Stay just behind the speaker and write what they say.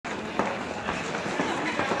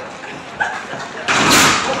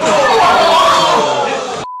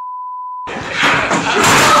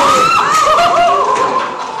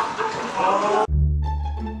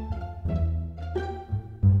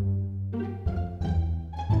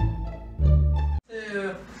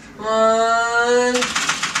on.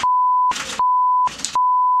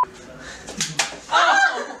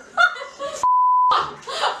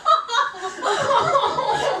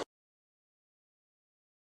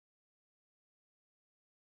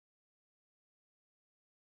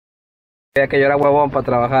 Creía que yo era huevón para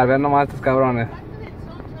trabajar, vean nomás estos cabrones.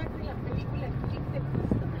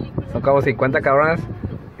 Son como 50 cabrones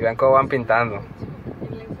y vean cómo van pintando.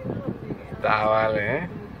 Está vale,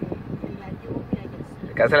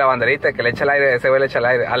 El que hace la banderita, que le echa el aire, ese güey le echa el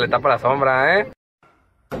aire. Ah, le tapa la sombra,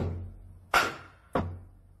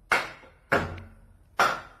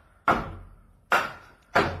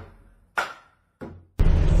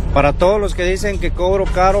 Para todos los que dicen que cobro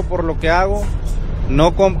caro por lo que hago,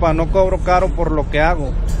 no compa, no cobro caro por lo que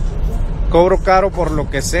hago. Cobro caro por lo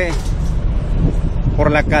que sé,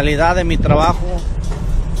 por la calidad de mi trabajo,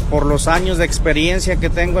 por los años de experiencia que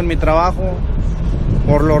tengo en mi trabajo,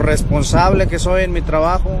 por lo responsable que soy en mi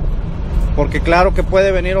trabajo, porque claro que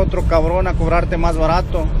puede venir otro cabrón a cobrarte más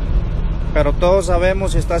barato, pero todos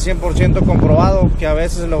sabemos y está 100% comprobado que a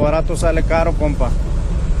veces lo barato sale caro, compa.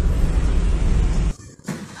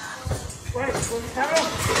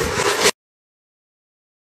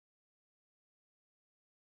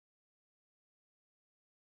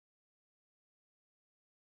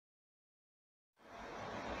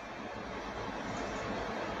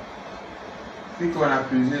 C'est qu'on a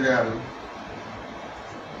plusieurs là.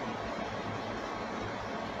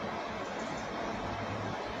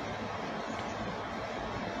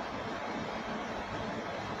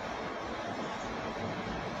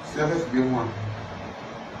 Ça reste bien moi.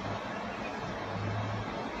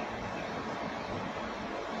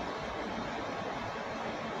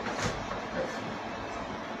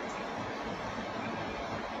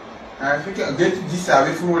 Dès que tu dis ça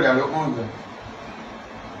avec nous, là, le 11.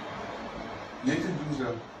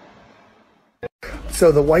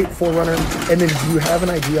 So the white 4Runner, and then do you have an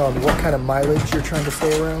idea on what kind of mileage you're trying to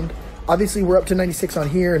stay around? Obviously we're up to 96 on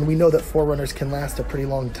here, and we know that 4Runners can last a pretty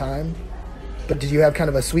long time. But did you have kind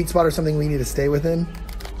of a sweet spot or something we need to stay within?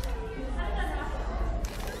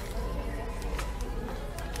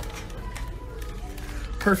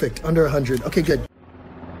 Perfect, under 100. Okay, good.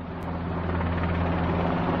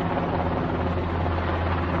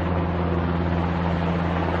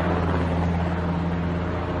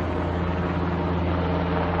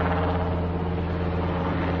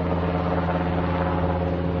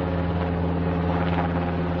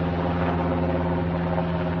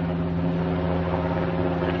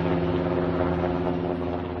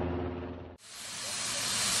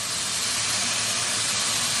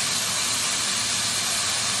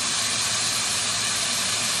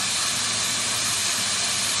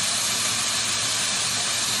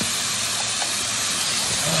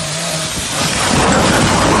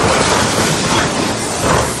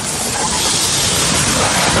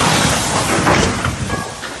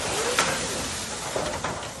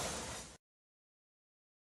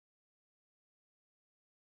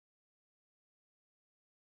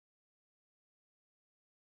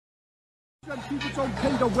 People don't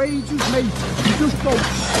pay the wages, mate. You just go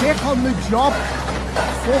sick on the job.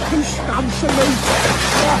 Fucking stamps of mate.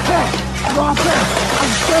 Drop it.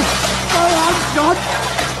 And just go on, John.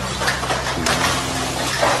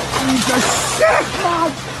 He's a sick man.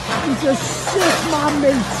 He's a sick man,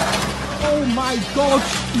 mate. Oh my God.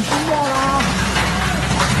 He's not armed.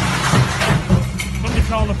 Put the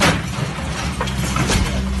collar back.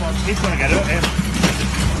 He's going to get out here.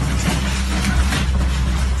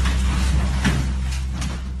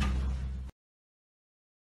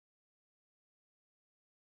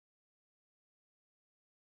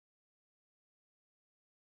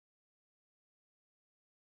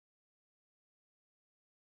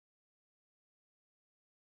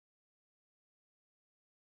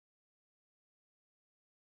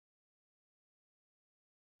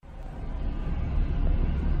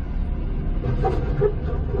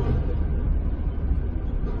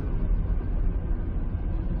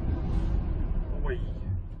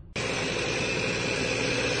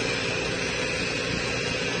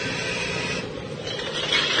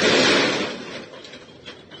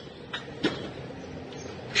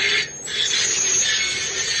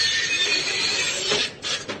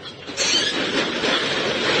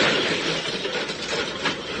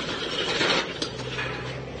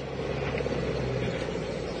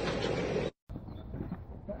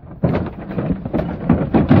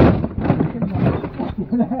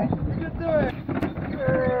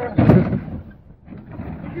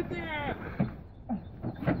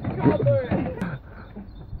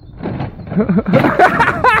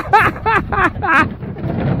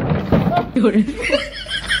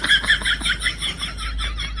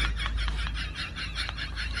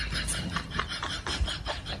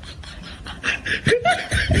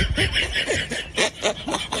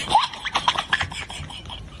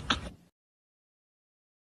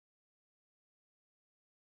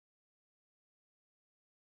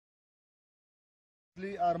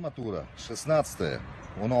 Armatura 16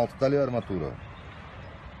 16tali armatura.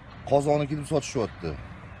 Qozonni kelib sotishyapti.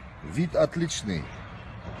 Vid отличный.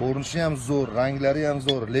 Ko'rinishi ham zo'r, ranglari ham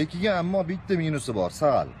zo'r, lekin ammo bitta minusi bor,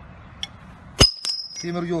 sal.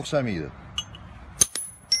 Temirga o'xshamaydi.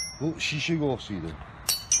 Bu shishaga o'xshaydi.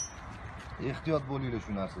 Ehtiyot bo'linglar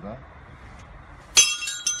shu narsadan.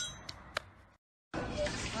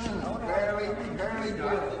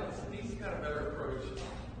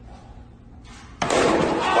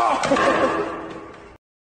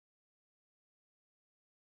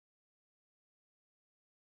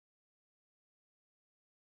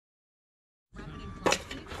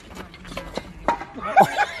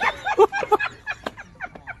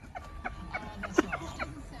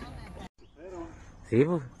 Sí,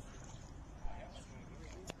 pues.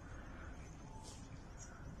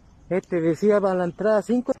 Este decía para la entrada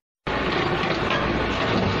 5.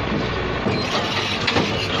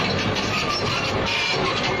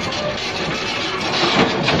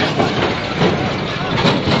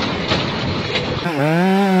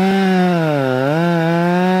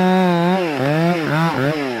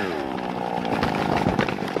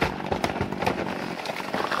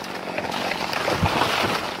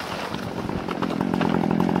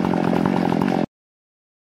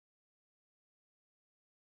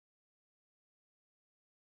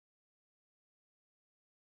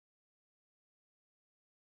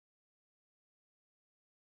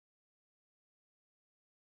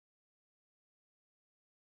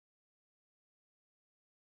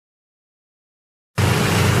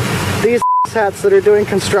 These hats that are doing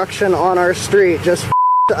construction on our street just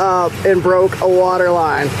up and broke a water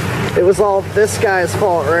line. It was all this guy's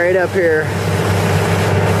fault right up here.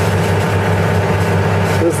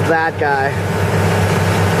 It was that guy.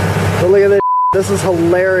 But look at this. This is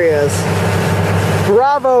hilarious.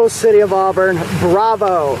 Bravo, City of Auburn.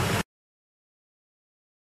 Bravo.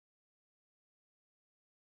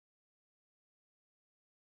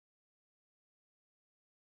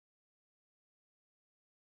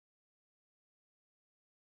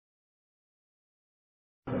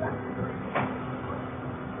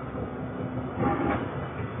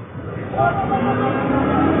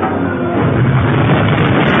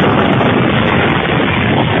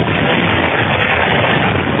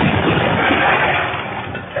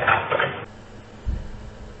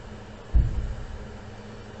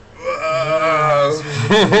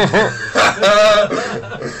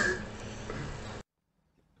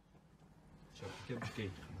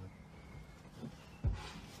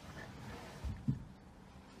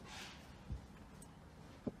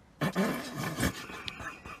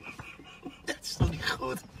 Dat is toch niet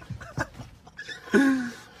goed?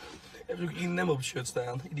 Heb je ook één nummer op het shirt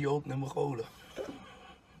staan? Idioot, nummer Golen.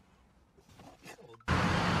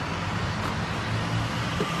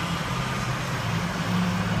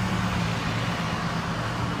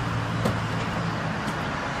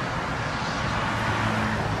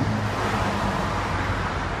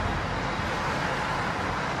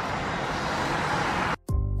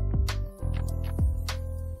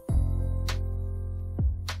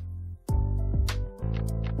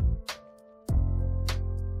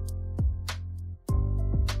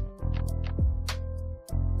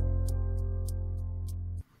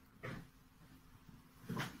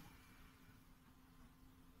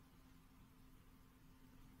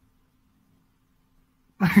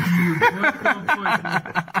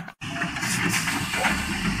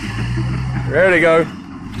 Ready to go.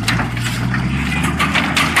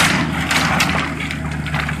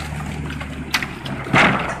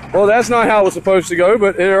 Well, that's not how it was supposed to go,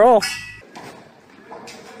 but they're off.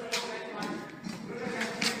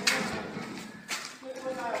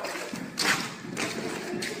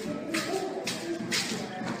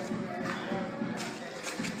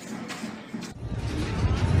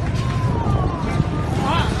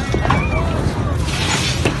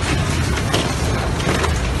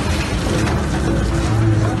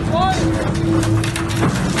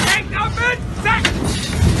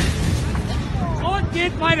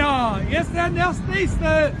 Geht weiter. Jetzt dann das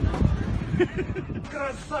nächste.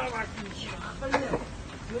 Красава!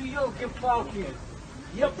 Ну елки-палки!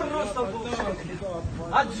 Я просто был в шоке.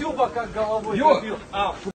 От зуба как головой забил.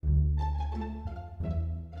 А, фу.